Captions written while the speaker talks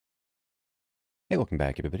Hey, welcome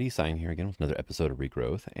back, everybody. Sign here again with another episode of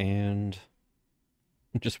Regrowth, and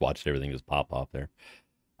just watched everything just pop off there.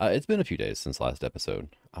 It's been a few days since last episode.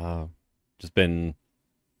 Just been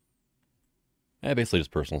basically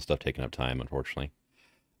just personal stuff taking up time, unfortunately.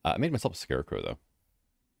 I made myself a scarecrow though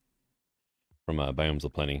from Biomes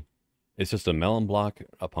of Plenty. It's just a melon block,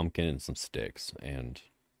 a pumpkin, and some sticks. And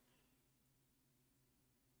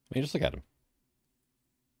I mean, just look at him.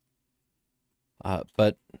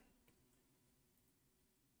 But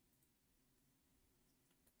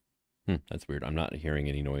that's weird. I'm not hearing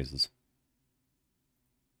any noises.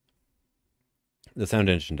 The sound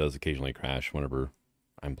engine does occasionally crash whenever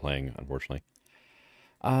I'm playing, unfortunately.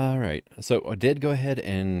 All right, so I did go ahead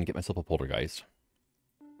and get myself a poltergeist.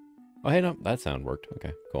 Oh, hey, no, that sound worked.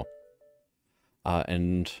 Okay, cool.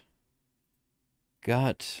 And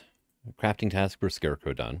got a crafting task for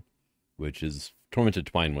Scarecrow done, which is Tormented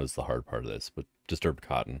Twine was the hard part of this, but Disturbed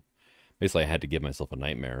Cotton. Basically, I had to give myself a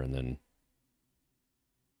nightmare and then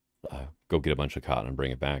go get a bunch of cotton and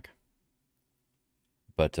bring it back.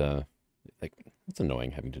 But, like, it's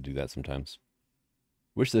annoying having to do that sometimes.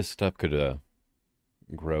 Wish this stuff could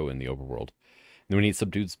grow in the overworld. And then we need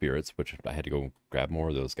Subdued Spirits, which I had to go grab more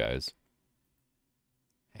of those guys.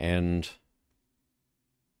 And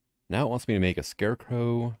now it wants me to make a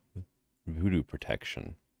Scarecrow Voodoo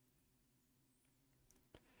Protection.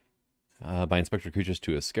 Bind Spectral Creatures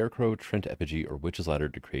to a Scarecrow, Trent Effigy, or Witch's Ladder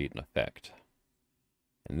to create an effect.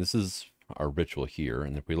 And this is our ritual here.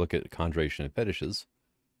 And if we look at Conjuration and Fetishes,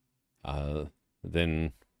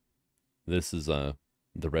 then this is the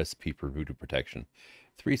recipe for Voodoo Protection.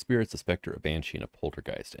 3 spirits, a specter, a banshee, and a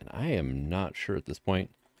poltergeist. And I am not sure at this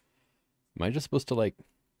point. Am I just supposed to, like...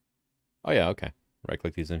 Oh, yeah, okay.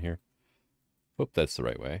 Right-click these in here. Hope that's the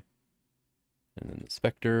right way. And then the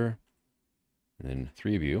specter. And then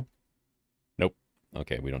 3 of you. Nope.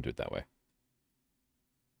 Okay, we don't do it that way.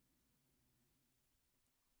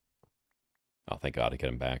 Oh, thank God I get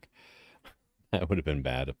him back. That would have been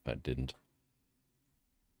bad if I didn't.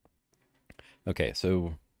 Okay,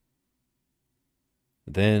 so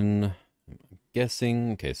then I'm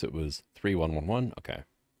guessing, okay, so it was 3-1-1-1. Okay.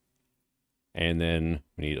 And then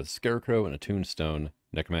we need a Scarecrow and a Tombstone,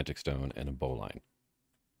 Necromantic Stone, and a Bowline.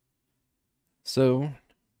 So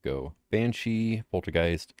go Banshee,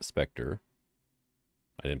 Poltergeist, Spectre.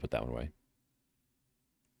 I didn't put that one away.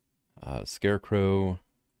 Scarecrow,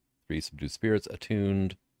 3 Subdued Spirits,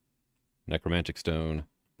 Attuned, Necromantic Stone,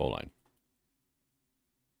 Bowline.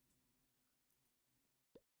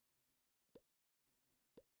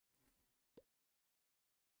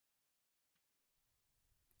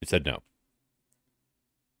 It said no.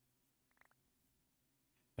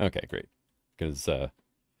 Okay, great. Because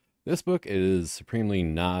this book is supremely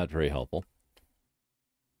not very helpful.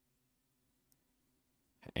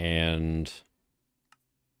 And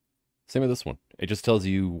same with this one. It just tells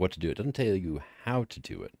you what to do. It doesn't tell you how to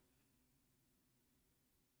do it.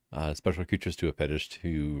 Special creatures to a fetish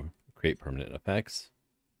to create permanent effects.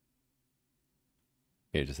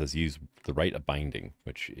 Okay, it just says use the rite of binding,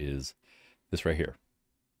 which is this right here.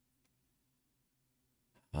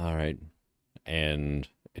 All right. And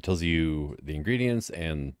it tells you the ingredients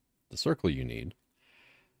and the circle you need.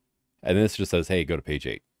 And this just says, hey, go to page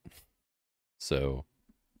 8. So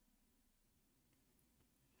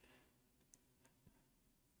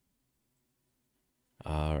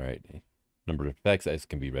all right. Number of effects as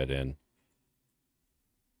can be read in.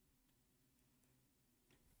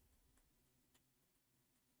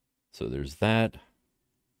 So there's that.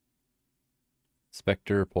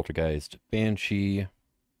 Spectre, Poltergeist, Banshee,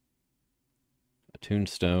 a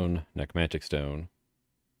Tombstone, Necromantic Stone,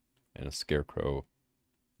 and a Scarecrow,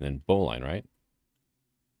 and then Bowline, right?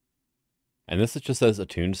 And this just says a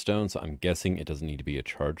Tombstone, so I'm guessing it doesn't need to be a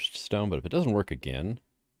charged stone, but if it doesn't work again,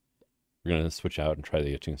 we're going to switch out and try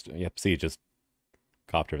the attuned stone. Yep, see, it just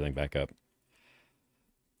copped everything back up.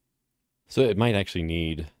 So it might actually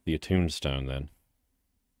need the attuned stone then.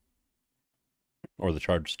 Or the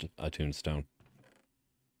charged attuned stone.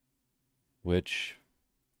 Which,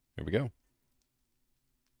 here we go.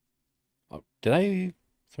 Oh, did I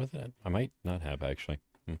throw that? I might not have, actually.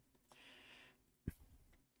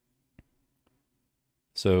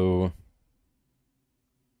 So,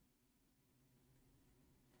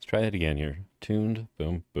 let's try it again here. Tuned,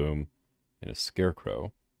 boom, boom, and a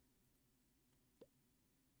Scarecrow.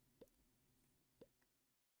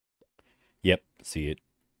 Yep, see it.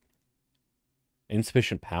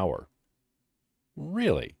 Insufficient power.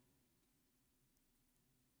 Really?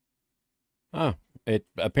 Oh,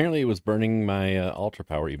 apparently it was burning my altar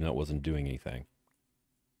power even though it wasn't doing anything.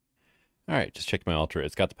 All right, just check my altar.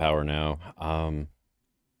 It's got the power now.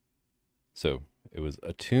 So It was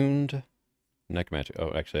attuned necromantic.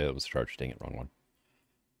 Oh, actually, that was charged. Dang it, wrong one.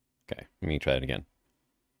 Okay, let me try it again.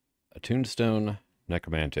 Attuned stone,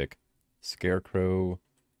 necromantic, scarecrow,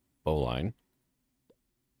 bowline.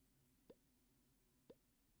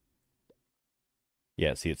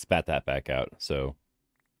 Yeah, see, it spat that back out. So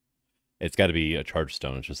it's got to be a charged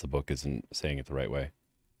stone. It's just the book isn't saying it the right way.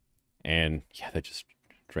 And yeah, that just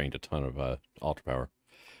drained a ton of altar power.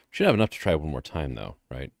 Should have enough to try one more time, though,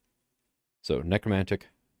 right? So necromantic,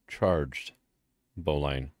 charged,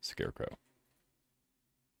 bowline, scarecrow.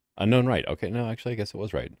 Unknown right. Okay, no, actually, I guess it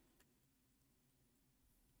was right.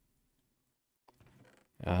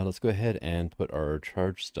 Let's go ahead and put our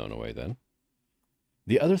charged stone away then.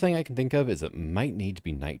 The other thing I can think of is it might need to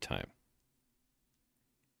be nighttime.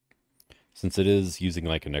 Since it is using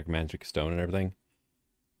like a necromantic stone and everything,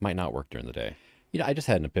 might not work during the day. You know, I just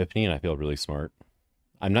had an epiphany and I feel really smart.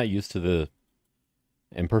 I'm not used to the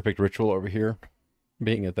imperfect ritual over here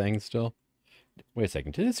being a thing still. Wait a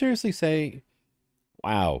second, did it seriously say,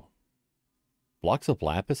 wow, blocks of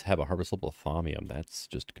lapis have a harvestable thaumium? That's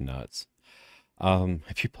just nuts.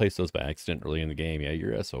 If you place those by accident early in the game, yeah,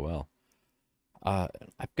 you're SOL.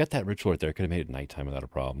 I've got that ritual right there. Could have made it nighttime without a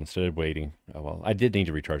problem instead of waiting. Oh, well, I did need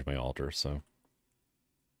to recharge my altar, so.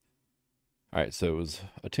 All right, so it was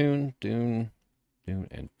attune, dune,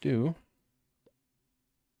 and do.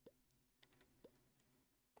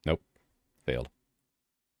 Nope, failed.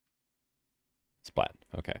 Splat,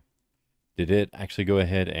 okay. Did it actually go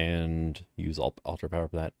ahead and use altar power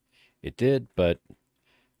for that? It did, but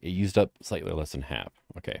it used up slightly less than half.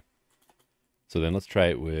 Okay. So then let's try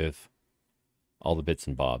it with all the bits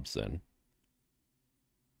and bobs then.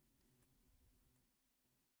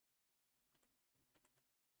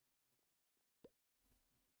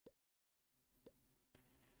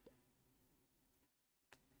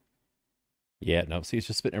 Yeah, no, see, it's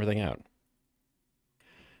just spitting everything out.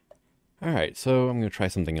 All right, so I'm going to try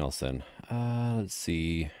something else then. Let's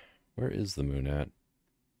see. Where is the moon at?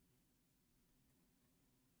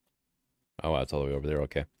 Oh, wow, it's all the way over there.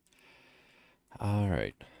 Okay. All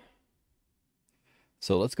right.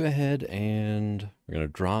 So let's go ahead and we're going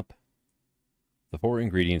to drop the 4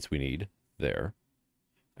 ingredients we need there.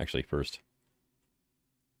 Actually, first,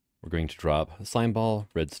 we're going to drop slime ball,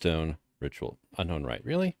 redstone, ritual, unknown right.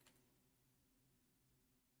 Really?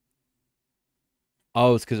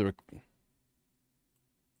 Oh, it's because it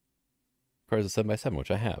requires a 7x7, which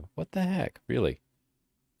I have. What the heck? Really?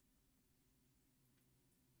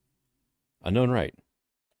 Unknown right.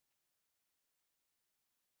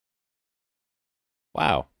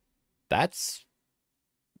 Wow. That's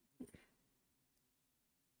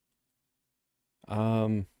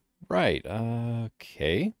right.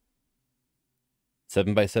 Okay.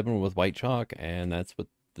 7x7 with white chalk, and that's what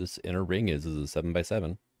this inner ring is a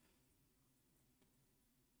 7x7.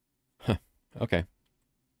 Huh. Okay.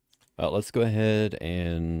 Let's go ahead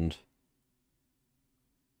and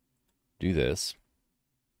do this.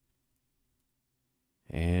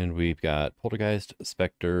 And we've got Poltergeist,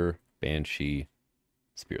 Spectre, Banshee,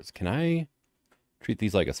 Spirits. Can I treat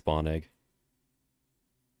these like a spawn egg?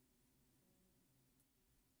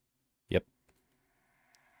 Yep.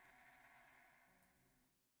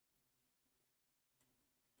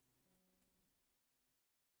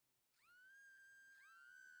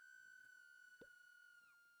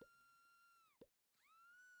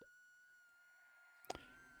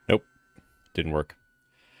 Nope. Didn't work.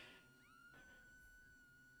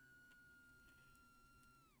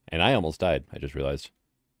 And I almost died, I just realized.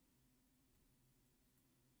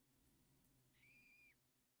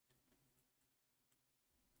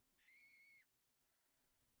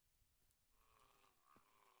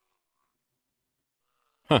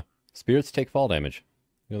 Huh. Spirits take fall damage.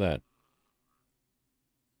 Look at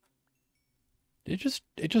that.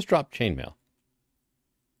 It just dropped chainmail.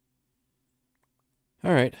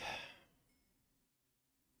 All right.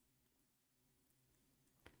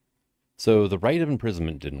 So the rite of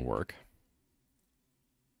imprisonment didn't work.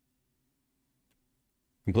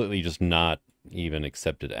 Completely just not even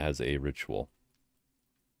accepted as a ritual.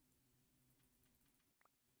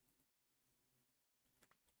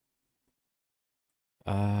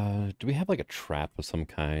 Do we have like a trap of some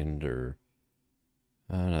kind or...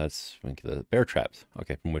 no, that's the bear traps.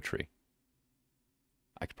 Okay, from witchery.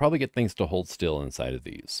 I could probably get things to hold still inside of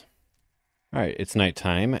these. All right, it's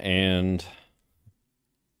nighttime and...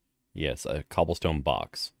 Yes, a cobblestone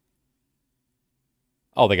box.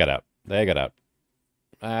 Oh, they got out. They got out.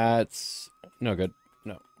 That's no good.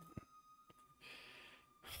 No.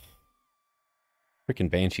 Freaking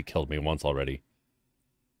Banshee killed me once already.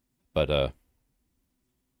 But,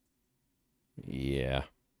 yeah.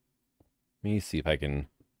 Let me see if I can...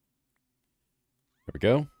 There we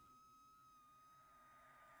go.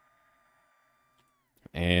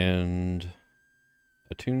 And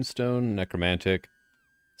a tombstone, necromantic,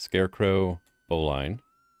 scarecrow, bowline.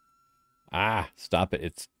 Ah, stop it.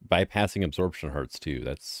 It's bypassing absorption hearts too.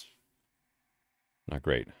 That's not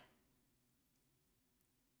great.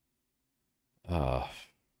 Uh,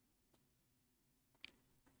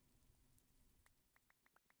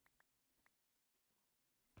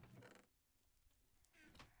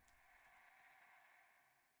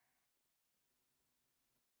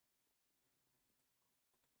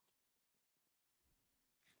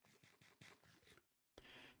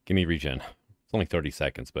 Give me regen. It's only 30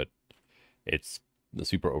 seconds, but it's the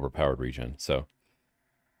super overpowered regen. So, all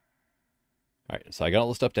right. So I got all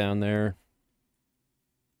the stuff down there.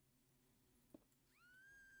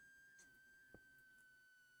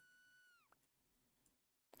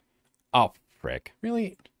 Oh, frick.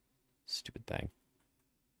 Really? Stupid thing.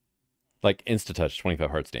 Like, insta-touch, 25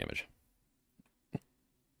 hearts damage.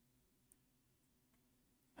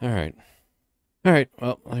 All right. All right.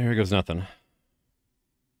 Well, here goes nothing.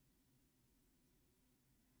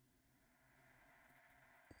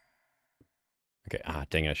 Okay. Ah,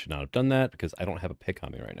 dang it. I should not have done that because I don't have a pick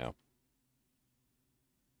on me right now.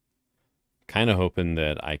 Kind of hoping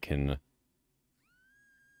that I can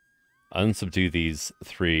unsubdue these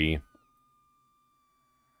 3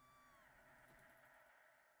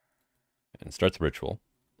 and start the ritual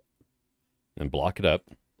and block it up.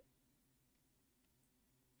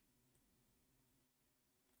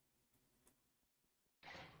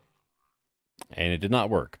 And it did not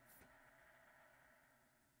work.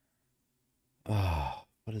 Oh,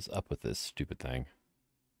 what is up with this stupid thing?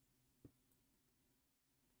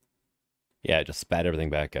 Yeah, it just spat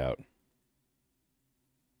everything back out.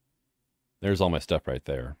 There's all my stuff right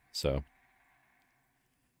there. So,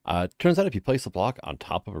 turns out if you place a block on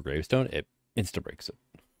top of a gravestone, it insta-breaks it.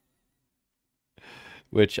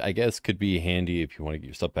 Which I guess could be handy if you want to get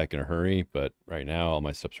your stuff back in a hurry, but right now all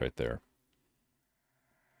my stuff's right there.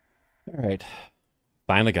 All right.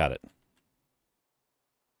 Finally got it.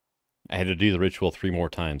 I had to do the ritual 3 more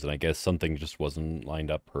times, and I guess something just wasn't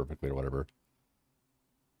lined up perfectly or whatever.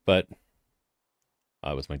 But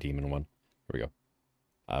it was my demon one. Here we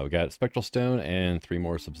go. We got Spectral Stone and 3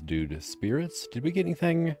 more subdued spirits. Did we get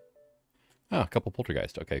anything? Oh, a couple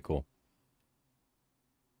poltergeist. Okay, cool.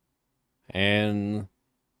 And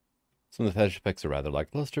some of the fetish effects are rather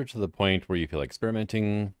lackluster to the point where you feel like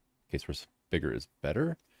experimenting. Case where bigger is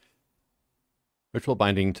better. Ritual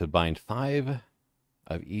binding to bind 5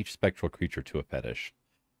 of each spectral creature to a fetish.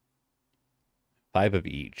 5 of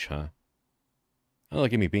each, huh? Oh,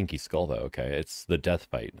 give me Binky Skull, though. Okay, it's the death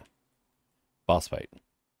fight. Boss fight.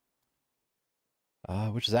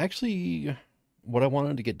 Which is actually what I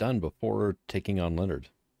wanted to get done before taking on Leonard.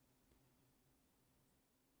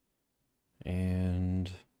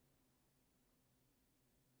 And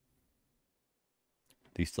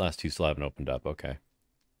these last 2 still haven't opened up. Okay.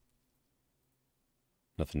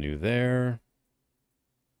 Nothing new there.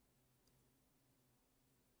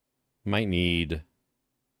 Might need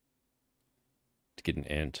to get an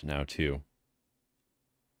ant now, too.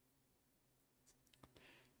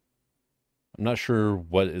 I'm not sure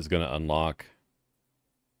what is going to unlock,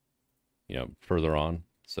 further on.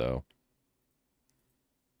 So,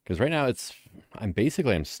 because right now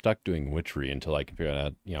I'm stuck doing witchery until I can figure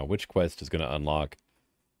out, which quest is going to unlock,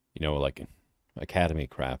 like Academy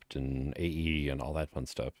Craft and AE and all that fun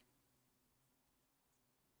stuff.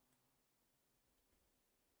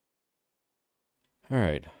 All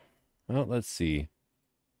right. Well, let's see.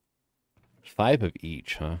 5 of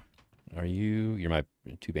each, huh? You're my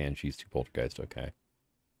 2 banshees, 2 poltergeist. Okay.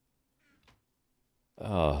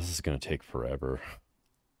 Oh, this is going to take forever.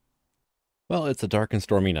 Well, it's a dark and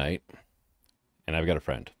stormy night, and I've got a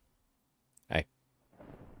friend. Hey.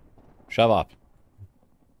 Shove off.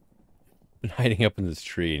 Been hiding up in this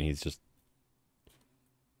tree, and he's just...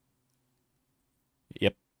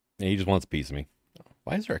 Yep. And he just wants a piece of me.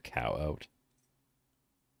 Why is there a cow out?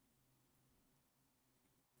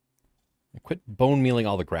 Quit bone mealing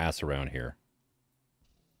all the grass around here.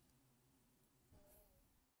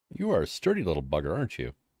 You are a sturdy little bugger, aren't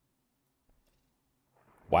you?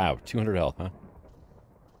 Wow, 200 health, huh?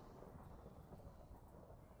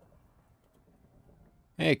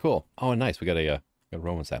 Hey, cool. Oh, nice. We got a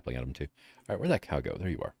Roman sapling at him, too. All right, where'd that cow go? There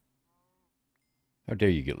you are. How dare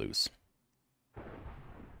you get loose?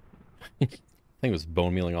 I think it was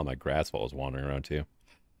bone mealing all my grass while I was wandering around, too.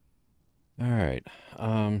 All right.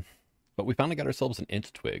 But we finally got ourselves an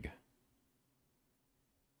int twig.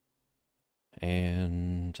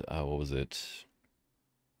 And, what was it?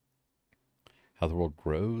 How the world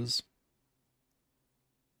grows.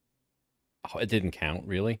 Oh, it didn't count,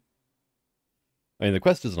 really? I mean, the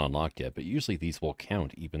quest isn't unlocked yet, but usually these will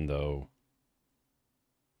count even though...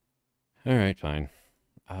 Alright, fine.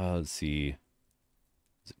 Let's see.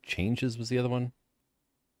 Is it changes was the other one?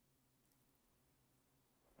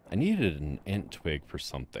 I needed an ant twig for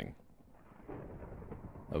something.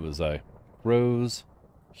 That was, grows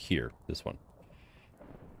here, this one.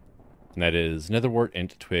 And that is Netherwort,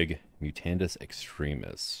 Ant Twig, Mutandis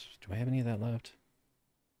Extremis. Do I have any of that left?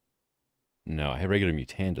 No, I have regular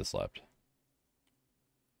Mutandis left.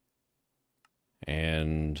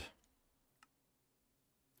 And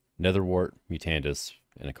Netherwort, Mutandis,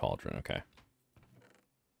 and a cauldron. Okay.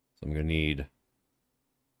 So I'm going to need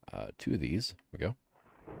 2 of these. There we go.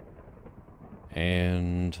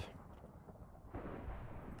 And...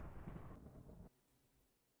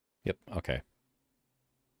 Yep, okay.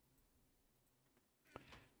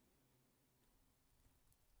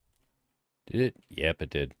 Did it? Yep, it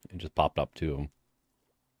did. It just popped up to them.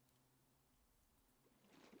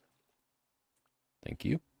 Thank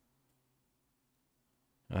you.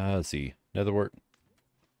 Let's see. Netherwort.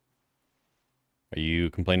 Are you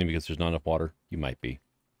complaining because there's not enough water? You might be.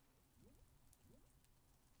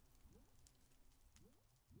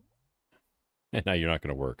 And now you're not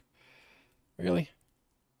going to work. Really?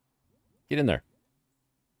 Get in there.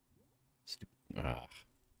 Ah.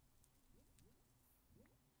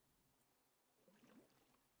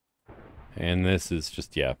 And this is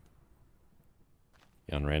just, yeah,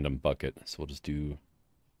 on random bucket. So we'll just do...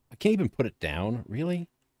 I can't even put it down. Really?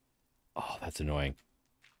 Oh, that's annoying.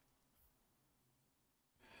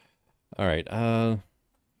 All right.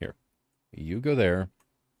 Here. You go there.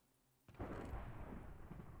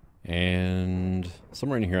 And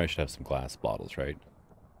somewhere in here I should have some glass bottles, right?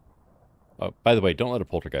 Oh, by the way, don't let a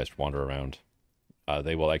poltergeist wander around.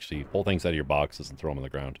 They will actually pull things out of your boxes and throw them on the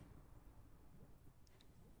ground.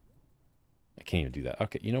 I can't even do that.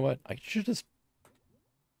 Okay, you know what? I should just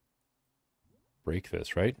break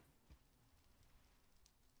this, right?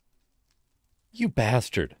 You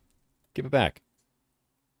bastard. Give it back.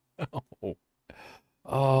 Oh.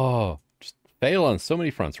 Oh. Just fail on so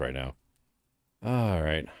many fronts right now. All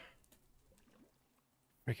right.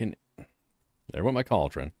 Freaking... There went my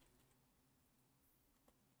cauldron.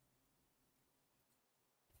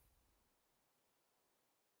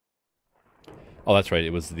 Oh, that's right.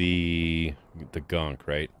 It was the gunk,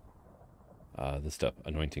 right? This stuff.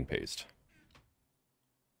 Anointing paste.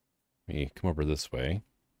 Let me come over this way.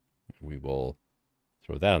 We will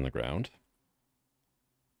throw that on the ground.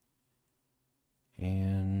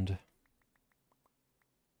 And...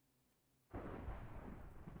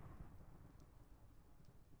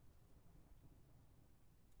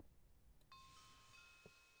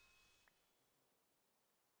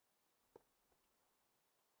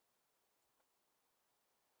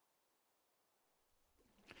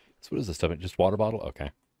 So what is this stuff? Just water bottle?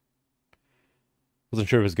 Okay. Wasn't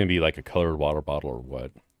sure if it was going to be like a colored water bottle or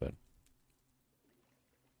what, but...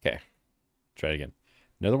 Okay. Try it again.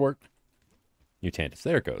 Netherwort. Mutandis.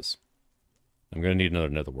 There it goes. I'm going to need another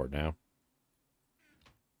netherwort now.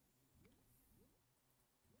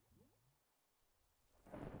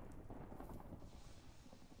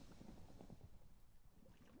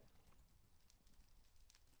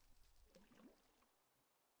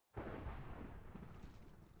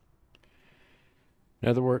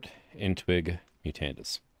 Netherwort, Intwig,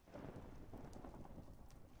 Mutandis.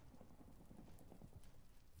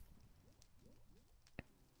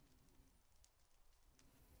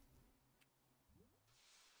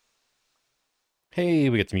 Hey,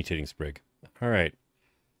 we get the mutating sprig. All right.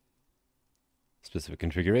 Specific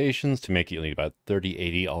configurations to make it, you'll need about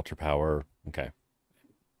 3080 ultra power. Okay.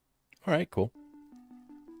 All right, cool.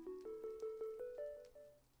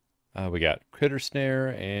 We got critter snare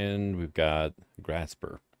and we've got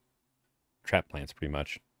grasper. Trap plants, pretty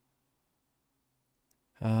much.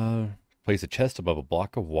 Place a chest above a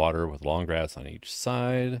block of water with long grass on each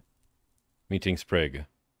side. Meeting sprig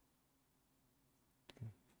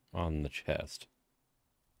on the chest.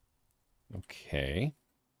 Okay.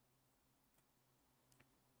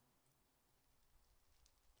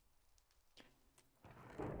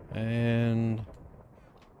 And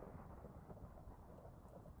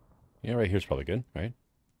yeah, right here's probably good, right?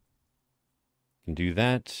 Can do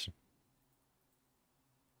that.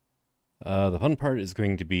 The fun part is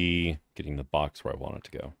going to be getting the box where I want it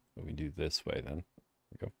to go. But we do this way then.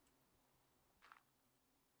 There we go.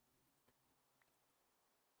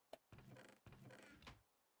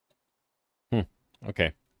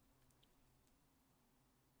 Okay.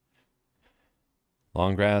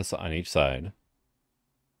 Long grass on each side.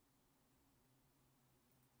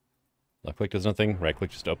 Left click does nothing. Right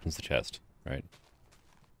click just opens the chest. Right.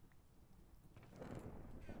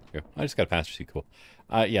 Here. I just got a passenger seat. Cool.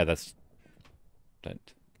 Yeah, that's... That.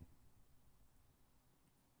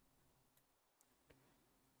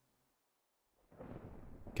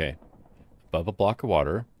 Okay. Above a block of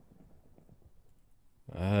water.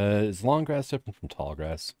 Is long grass different from tall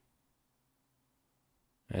grass?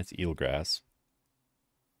 That's eelgrass.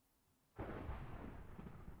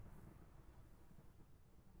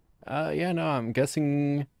 Yeah, no, I'm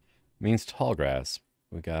guessing means tall grass.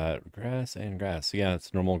 We got grass and grass. Yeah,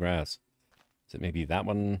 it's normal grass. Is it maybe that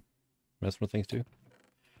one messing with things too?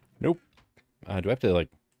 Nope. Do I have to, like...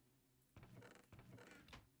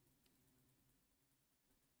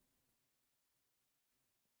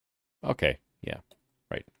 Okay, yeah,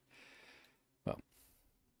 right. Well,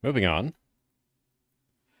 moving on.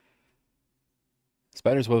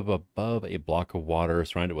 Spider's web above a block of water,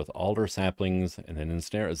 surround it with alder saplings, and then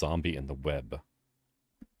ensnare a zombie in the web.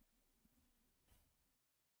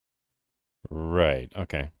 Right,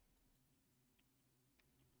 okay.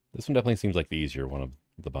 This one definitely seems like the easier one of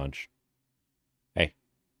the bunch. Hey,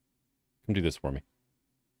 come do this for me.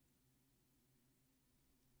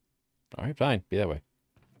 All right, fine. Be that way.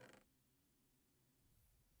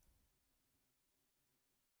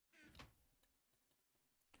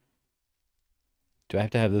 Do I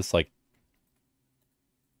have to have this, like...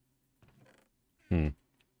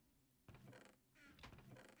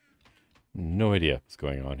 No idea what's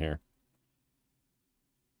going on here.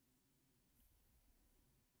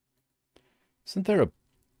 Isn't there a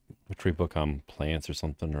witchery book on plants or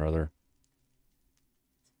something or other?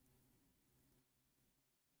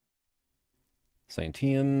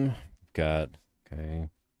 Scientium. Got... Okay.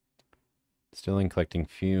 Distilling, collecting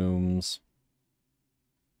fumes.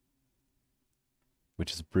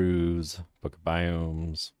 Witch's brews. Book of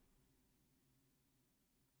biomes.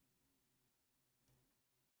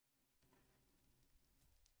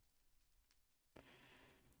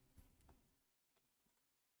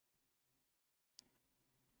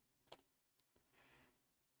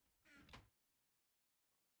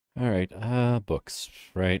 All right, books,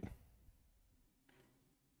 right?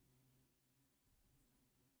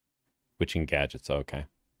 Witching gadgets, okay.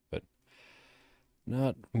 But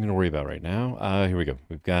not I'm gonna worry about right now. Here we go.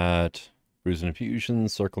 We've got brews and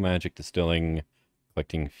infusions, circle magic, distilling,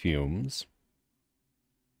 collecting fumes.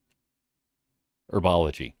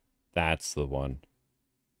 Herbology. That's the one.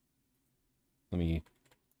 Let me...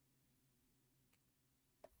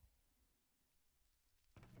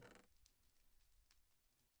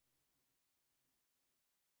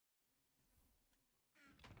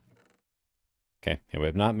 Okay, we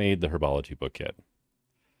have not made the herbology book yet.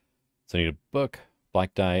 So I need a book,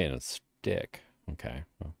 black dye, and a stick. Okay.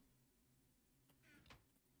 Well.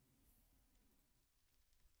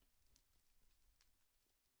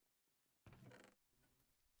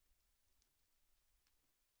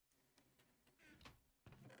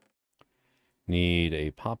 Need a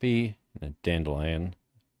poppy, and a dandelion,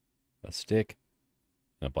 a stick,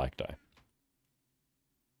 and a black dye.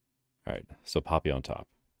 All right, so poppy on top.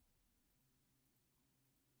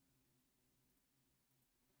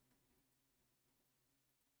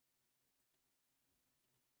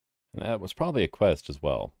 And that was probably a quest as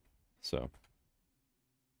well. So.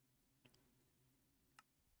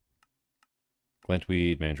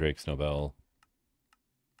 Glentweed, mandrake, snowbell.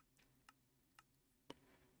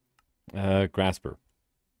 Grasper.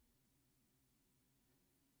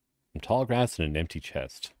 Some tall grass and an empty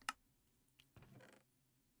chest.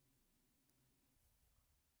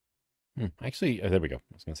 Actually, there we go.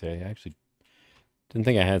 I was going to say, I actually didn't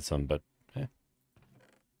think I had some, but...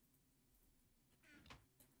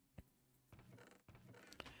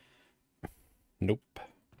 Nope.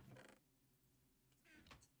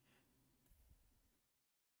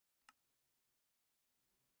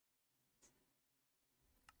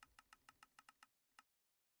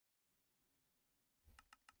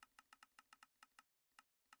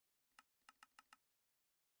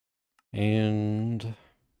 And...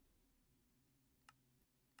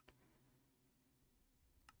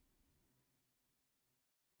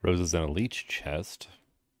 Roses and a leech chest.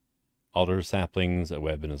 Alder saplings, a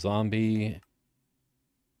web and a zombie.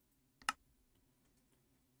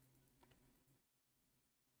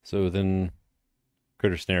 So then...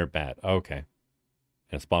 Critter snare, bat. Oh, okay.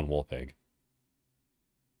 And a spawn wolf egg.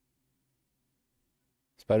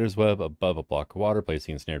 Spider's web above a block of water,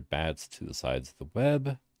 placing ensnared bats to the sides of the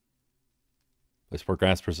web. Place 4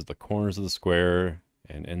 graspers at the corners of the square,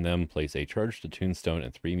 and in them place a charged attuned stone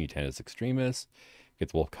and 3 mutatus extremis. Get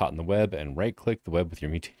the wolf caught in the web, and right-click the web with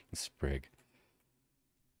your mutating sprig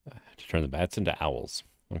to turn the bats into owls.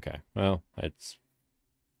 Okay, well, it's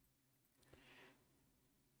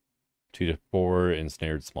 2 to 4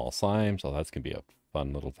 ensnared small slime, so that's gonna be a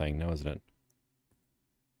fun little thing now, isn't it?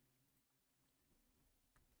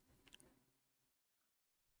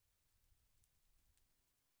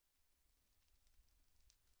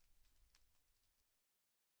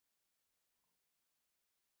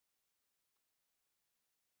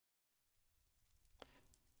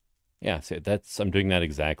 Yeah, see, I'm doing that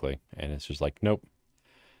exactly, and it's just like, nope.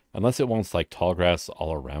 Unless it wants like tall grass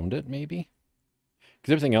all around it, maybe?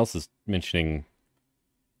 Because everything else is mentioning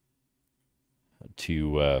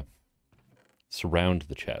to surround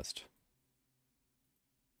the chest.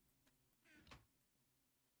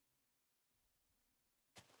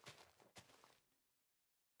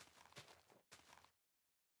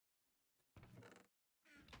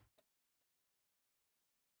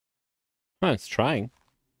 Huh, it's trying.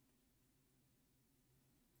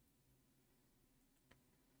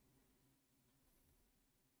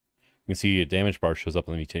 You can see a damage bar shows up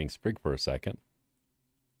on the mutating sprig for a second.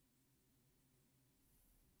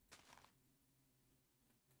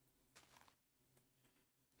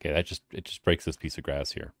 Okay, it just breaks this piece of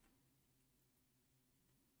grass here.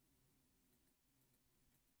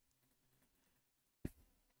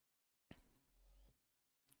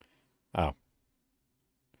 Oh.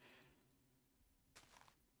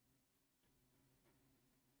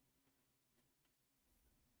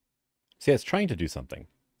 See, it's trying to do something.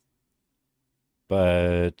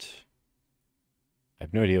 But I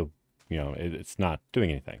have no idea, it's not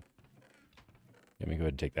doing anything. Let me go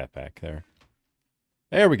ahead and take that back there.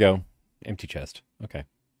 There we go. Empty chest. Okay.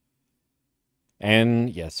 And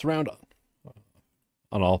yes, surround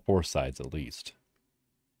on all 4 sides at least.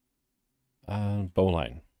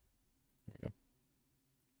 Bowline. There we go.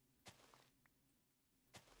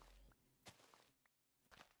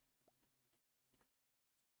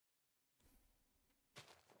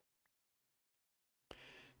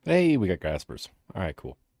 Hey, we got graspers. All right,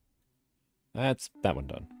 cool. That's that one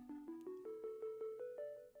done.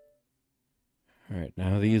 All right,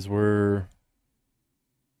 now these were...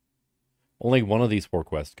 Only one of these 4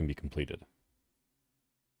 quests can be completed.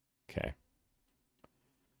 Okay.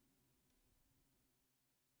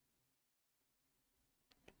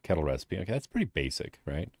 Kettle recipe. Okay, that's pretty basic,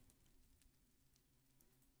 right?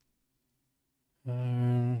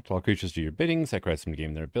 To all creatures do your bidding, sacrifice them to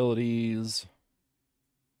gain their abilities.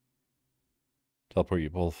 Teleport you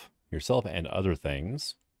both yourself and other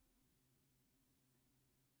things.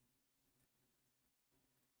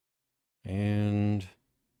 And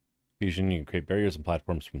fusion, you can create barriers and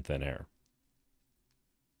platforms from thin air.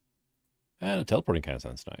 And teleporting kind of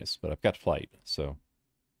sounds nice, but I've got flight, so.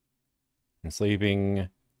 Enslaving,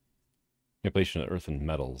 manipulation of earth and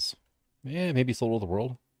metals. Yeah, maybe Soul of the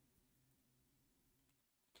World.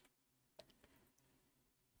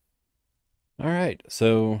 All right,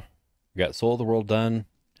 so we got Soul of the World done,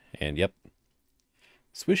 and yep,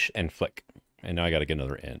 swish and flick. And now I got to get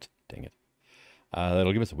another int. Dang it.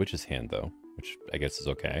 That'll give us a witch's hand, though, which I guess is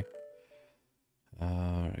okay.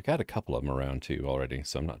 I got a couple of them around, too, already,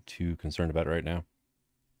 so I'm not too concerned about it right now.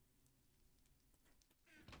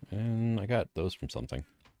 And I got those from something.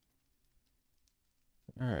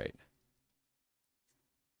 All right.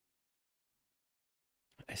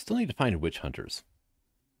 I still need to find witch hunters.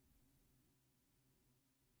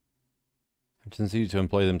 I just need to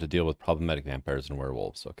employ them to deal with problematic vampires and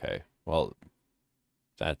werewolves. Okay. Well,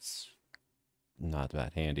 that's not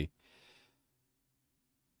that handy.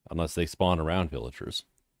 Unless they spawn around villagers.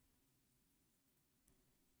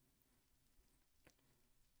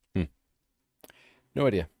 No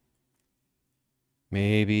idea.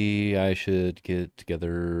 Maybe I should get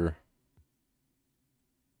together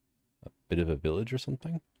a bit of a village or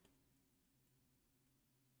something?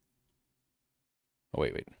 Oh,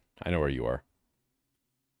 wait. I know where you are.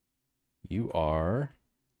 You are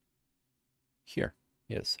here.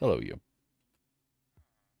 Yes. Hello, you.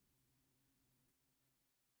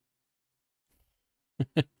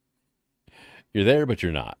 You're there, but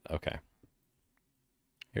you're not. Okay.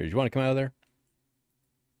 Here, do you want to come out of there?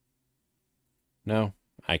 No,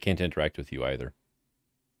 I can't interact with you either.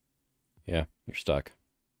 Yeah, you're stuck.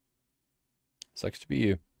 Sucks to be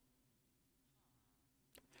you.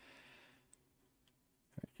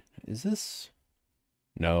 Is this...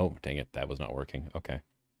 No, dang it, that was not working. Okay.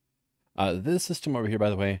 This system over here, by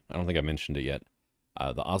the way, I don't think I mentioned it yet.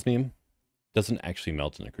 The osmium doesn't actually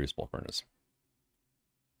melt in a crucible furnace.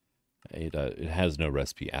 It has no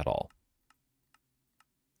recipe at all.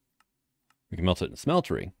 We can melt it in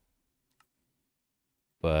smeltery,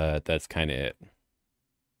 but that's kind of it.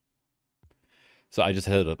 So I just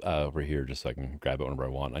headed up, over here just so I can grab it whenever I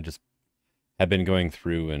want. I just have been going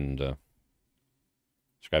through and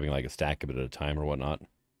just grabbing like a stack of it at a time or whatnot,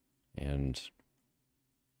 and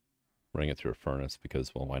running it through a furnace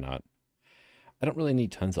because, well, why not? I don't really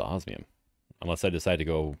need tons of osmium unless I decide to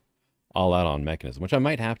go all out on mechanism, which I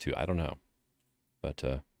might have to. I don't know.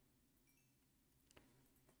 But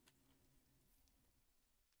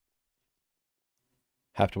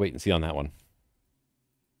have to wait and see on that one.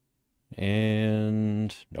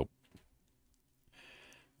 And nope.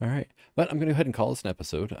 All right. But I'm going to go ahead and call this an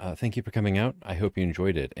episode. Thank you for coming out. I hope you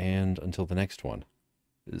enjoyed it. And until the next one,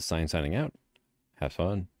 this is Sign signing out. Have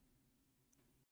fun.